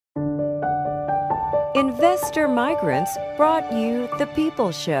Investor Migrants brought you The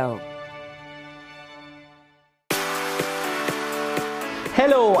People Show.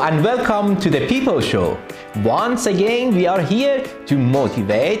 Hello and welcome to The People Show. Once again, we are here to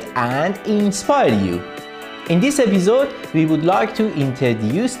motivate and inspire you. In this episode, we would like to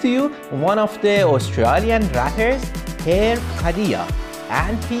introduce to you one of the Australian rappers, Herve HK,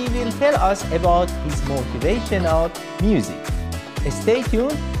 and he will tell us about his motivational music. Stay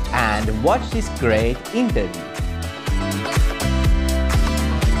tuned and watch this great interview.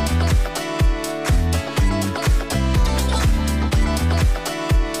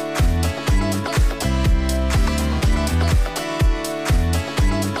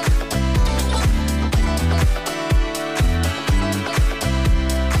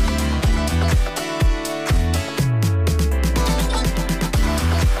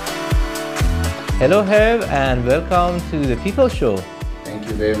 Hello Herve and welcome to The People Show. Thank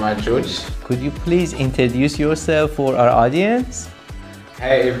you very much, George. Could you please introduce yourself for our audience?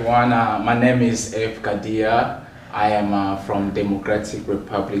 Hey everyone, my name is Herve HK. I am from Democratic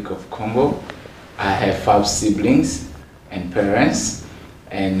Republic of Congo. I have 5 siblings and parents,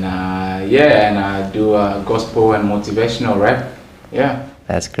 and and I do gospel and motivational rap. Yeah.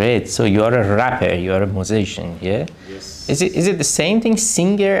 That's great. So you are a rapper, you are a musician, yeah? Yes. Is it the same thing,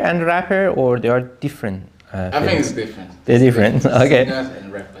 singer and rapper, or they are different? I think it's different. They're different. Okay. Singers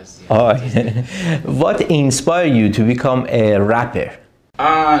and rappers. Yeah. Oh, what inspired you to become a rapper?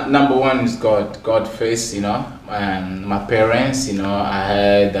 Number one is God first, you know. My parents, you know, I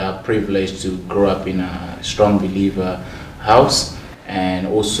had the privilege to grow up in a strong believer house, and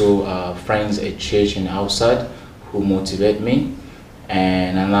also friends at church and outside who motivate me.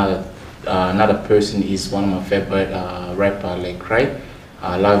 And another person is one of my favorite rapper, like Craig.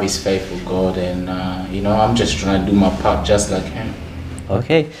 I love his faithful God, and you know, I'm just trying to do my part just like him.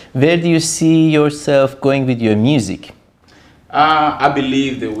 Okay, where do you see yourself going with your music? I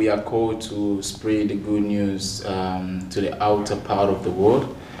believe that we are called to spread the good news to the outer part of the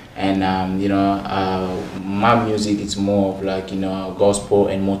world, and you know, my music is more of like, you know, gospel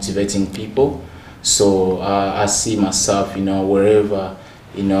and motivating people. So I see myself, you know, wherever,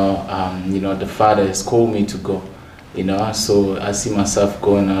 you know, the Father has called me to go, you know. So I see myself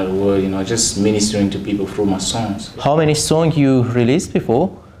going out of the world, you know, just ministering to people through my songs. How many songs you released before?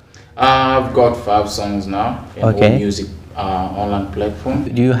 I've got 5 songs now in all music online platform.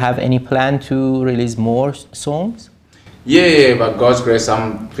 Do you have any plan to release more songs? Yeah, by God's grace,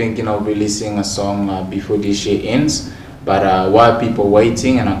 I'm thinking of releasing a song before this year ends. But while people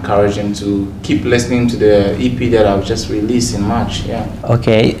waiting, and encourage them to keep listening to the EP that I've just released in March. Yeah.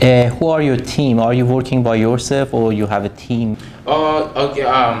 Okay. Who are your team? Are you working by yourself or you have a team? Okay.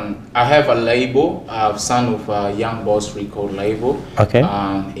 I have a label. I've signed with a Young Boss record label. Okay.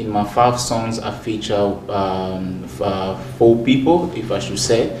 In my 5 songs, I feature 4 people, if I should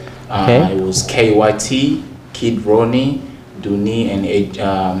say. Okay. It was KYT, Kid Ronnie, Duni,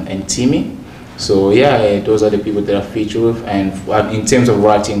 and Timmy. So yeah, those are the people that I feature with. And in terms of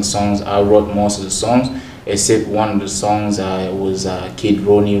writing songs, I wrote most of the songs, except one of the songs was Kid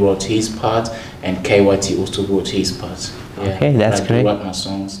Ronnie wrote his part, and KYT also wrote his part. Yeah, okay, that's great. I wrote my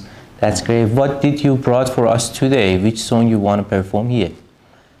songs. That's great. What did you brought for us today? Which song you want to perform here?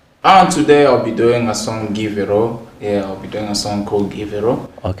 Today I'll be doing a song, Give It All. Yeah, I'll be doing a song called Give It All.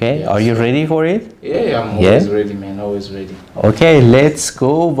 Okay, yes. Are you ready for it? Yeah, I'm always ready, man, always ready. Okay, let's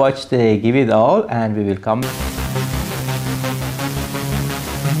go watch the Give It All and we will come.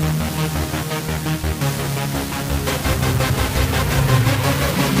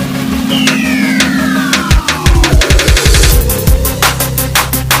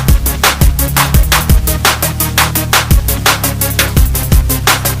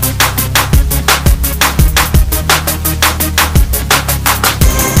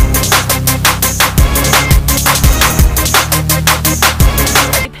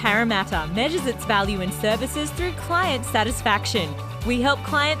 Measures its value and services through client satisfaction. We help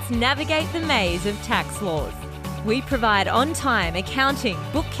clients navigate the maze of tax laws. We provide on-time accounting,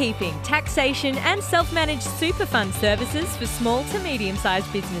 bookkeeping, taxation and self-managed super fund services for small to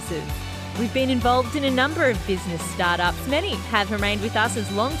medium-sized businesses. We've been involved in a number of business startups. Many have remained with us as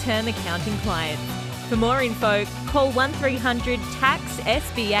long-term accounting clients. For more info, call 1300 TAX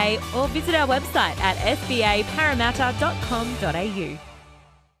SBA or visit our website at sbaparramatta.com.au.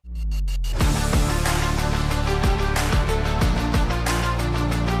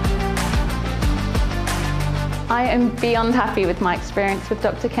 I am beyond happy with my experience with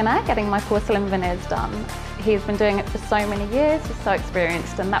Dr. Kinner getting my porcelain veneers done. He's been doing it for so many years, he's so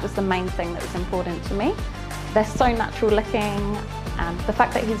experienced, and that was the main thing that was important to me. They're so natural looking, And the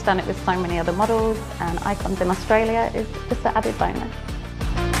fact that he's done it with so many other models and icons in Australia is just an added bonus.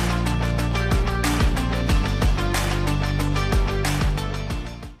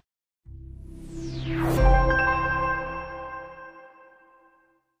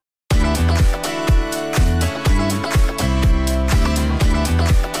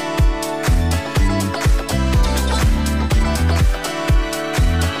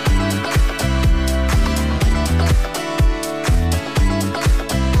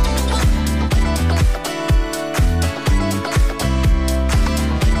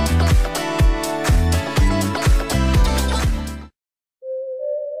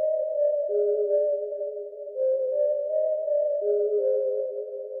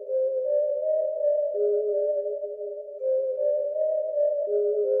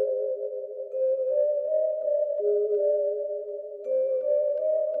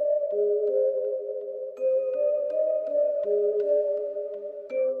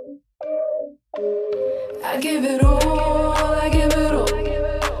 I give it all, I give it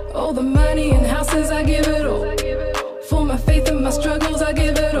all. All the money and houses, I give it all. For my faith and my struggles, I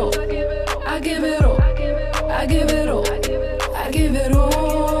give it all. I give it all, I give it all. I give it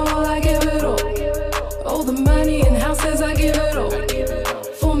all, I give it all. All the money and houses, I give it all.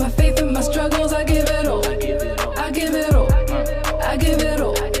 For my faith and my struggles, I give it all. I give it all, I give it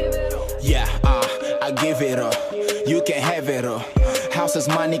all. Yeah, I give it all. You can have it all. Houses,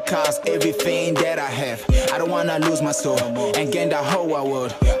 money, cars, everything that I have. I don't wanna lose my soul and gain the whole wide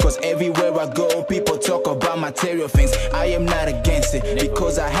world. Cause everywhere I go, people talk about material things. I am not against it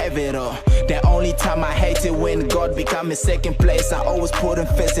because I have it all. The only time I hate it when God become in second place. I always put him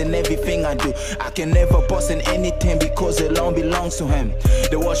first in everything I do. I can never boast in anything because it alone belongs to him.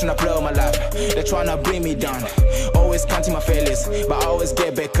 They're watching I play with my life. They're trying to bring me down. Always counting my failures, but I always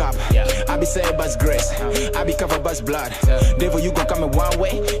get back up. I be saved by his grace. I be covered by his blood. Devil, you gon' come in one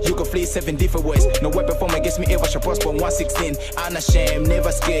way, you can flee 7 different ways. No weapon formed against me ever shall prosper. 116, unashamed,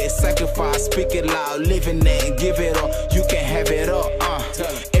 never scared. Sacrifice, speak it loud, live in it, give it all. You can have it all.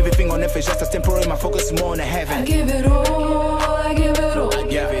 Everything on earth is just as temporary. My focus is more on the heaven. I give it all, I give it all. I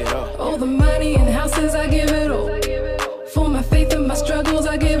give it all. All the money and houses, I give it all. For my faith and my struggles,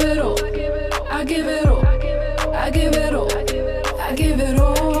 I give it all. I give it all, I give it all. I give it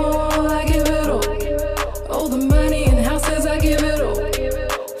all, I give it all. All the money and houses, I give it all.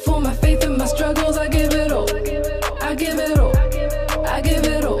 For my faith and my struggles, I give it all. I give it all, I give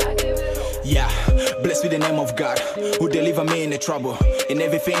it all. Yeah, blessed be the name of God who deliver me in the trouble. In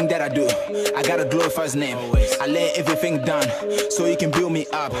everything that I do, I gotta glorify his name. I lay everything down so he can build me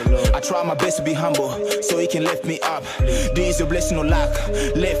up. I try my best to be humble so he can lift me up. This is your blessing or luck.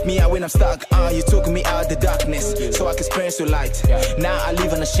 Left me out when I'm stuck. You took me out of the darkness so I can experience your light. Now I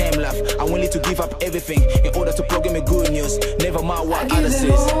live on a shame life. I'm willing to give up everything in order to proclaim me good news. Never mind what others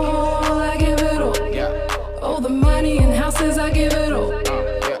say. I give it all. All the money and houses, I give it all.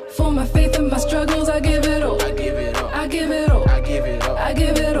 For my faith and my struggles, I give it all. I give it all. I give it all. I give it all. I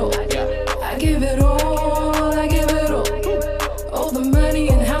give it all. I give it all. I give it all. All the money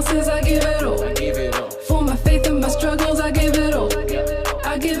and houses, I give it all. I give it all. For my faith and my struggles, I give it all.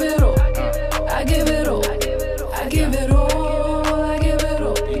 I give it all. I give it all. I give it all. I give it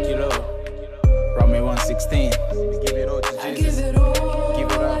all. Thank you, Lord. Romans 1:16. Give it all to I Jesus. give it all.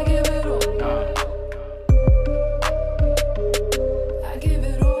 Give it all. I give it all. I give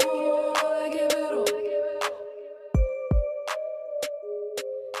it all. I give it all.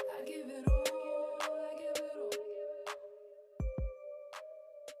 I give it all. I give it all.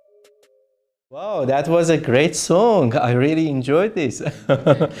 Wow, that was a great song. I really enjoyed this.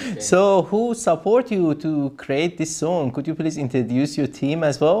 So who support you to create this song? Could you please introduce your team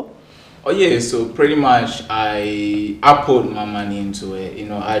as well? Oh yeah, so pretty much I put my money into it. You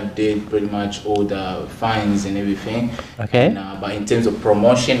know, I did pretty much all the fines and everything. Okay. And, but in terms of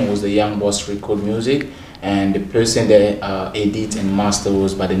promotion, it was the Young Boss Record Music, and the person that edit and master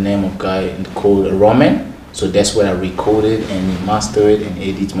was by the name of guy called Roman. So that's where I recorded and mastered and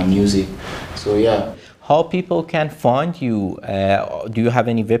edit my music. So yeah. How people can find you? Do you have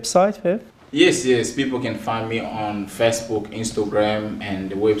any website, Herve? Yes, people can find me on Facebook, Instagram, and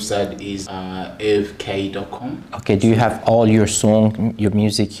the website is hervek.com. Okay, do you have all your song, your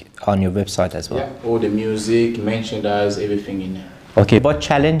music on your website as well? Yeah, all the music, merchandise, everything in there. Okay, what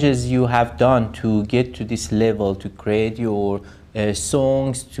challenges you have done to get to this level, to create your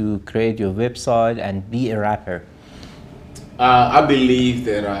songs, to create your website and be a rapper? I believe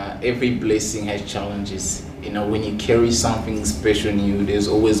that every blessing has challenges. You know, when you carry something special in you, there's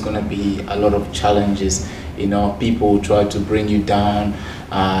always going to be a lot of challenges. You know, people try to bring you down,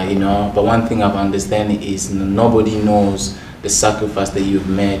 you know, but one thing I've understood is nobody knows the sacrifice that you've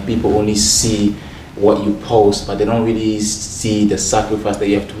made. People only see what you post, but they don't really see the sacrifice that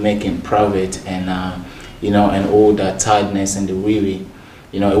you have to make in private, and you know, and all that tiredness and the weary.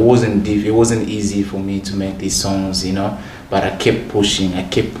 You know, it wasn't easy for me to make these songs, you know, but I kept pushing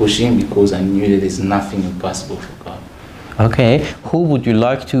because I knew that there's nothing impossible for God. Okay, who would you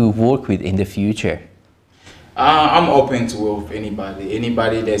like to work with in the future? I'm open to work with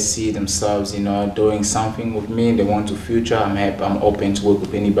anybody that see themselves, you know, doing something with me. They want to future. I'm happy. I'm open to work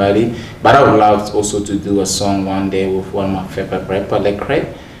with anybody. But I would love also to do a song one day with one of my favorite rapper, like Craig.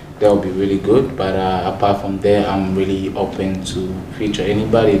 That would be really good. But apart from there, I'm really open to feature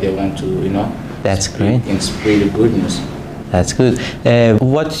anybody that want to, you know. That's great. And spread the good news. That's good.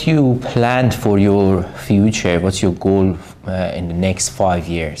 What you planned for your future? What's your goal in the next 5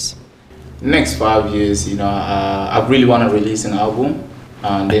 years? Next 5 years, you know, I really want to release an album.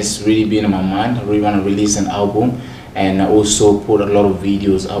 That's really been in my mind. I really want to release an album and also put a lot of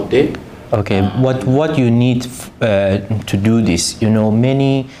videos out there. Okay, what you need to do this? You know,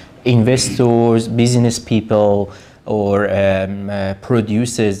 many investors, business people, or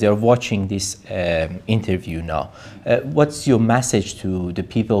producers, they're watching this interview now. What's your message to the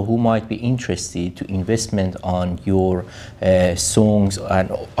people who might be interested to investment on your songs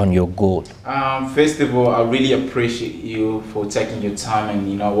and on your goal? First of all, I really appreciate you for taking your time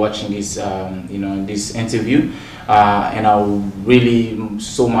and, you know, watching this you know, this interview. And I really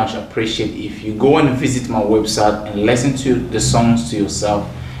so much appreciate if you go and visit my website and listen to the songs to yourself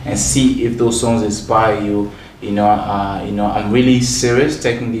and see if those songs inspire you. You know, I'm really serious,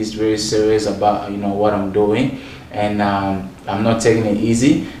 taking this very serious about, you know, what I'm doing, and I'm not taking it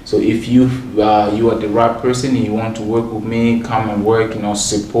easy. So if you are the right person and you want to work with me, come and work, you know,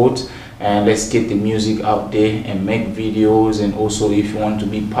 support, and let's get the music out there and make videos. And also, if you want to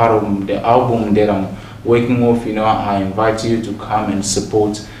be part of the album that I'm working with, you know, I invite you to come and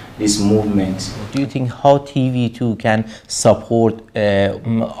support this movement. Do you think how TV2 can support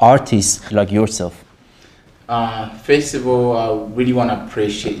artists like yourself? First of all, I really want to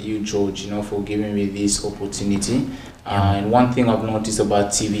appreciate you, George, you know, for giving me this opportunity. And one thing I've noticed about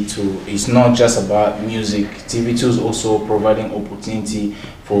TV2, it's not just about music. TV2 is also providing opportunity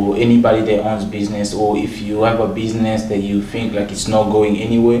for anybody that owns business, or if you have a business that you think like it's not going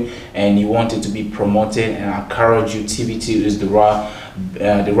anywhere and you want it to be promoted, and I encourage you, TV2 is the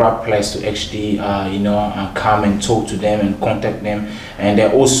right place to actually you know, come and talk to them and contact them. And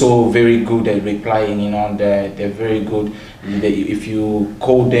they're also very good at replying, you know, they're very good. If you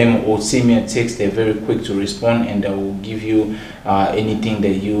call them or send me a text, they're very quick to respond, and they will give you anything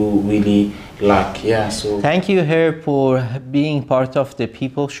that you really like. Yeah, so thank you, Herve, for being part of the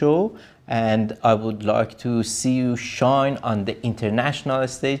People Show, and I would like to see you shine on the international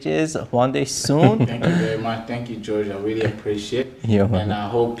stages one day soon. Thank you very much. Thank you, George. I really appreciate it. Yeah, and I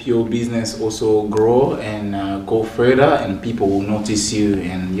hope your business also grow and go further, and people will notice you,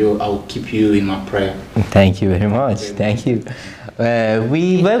 and I'll keep you in my prayer. Thank you very much. Thank you.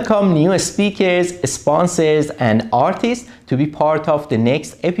 We welcome new speakers, sponsors, and artists to be part of the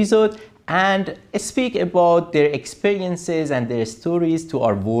next episode and speak about their experiences and their stories to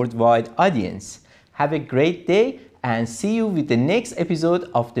our worldwide audience. Have a great day and see you with the next episode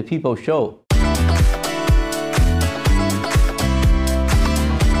of The People Show.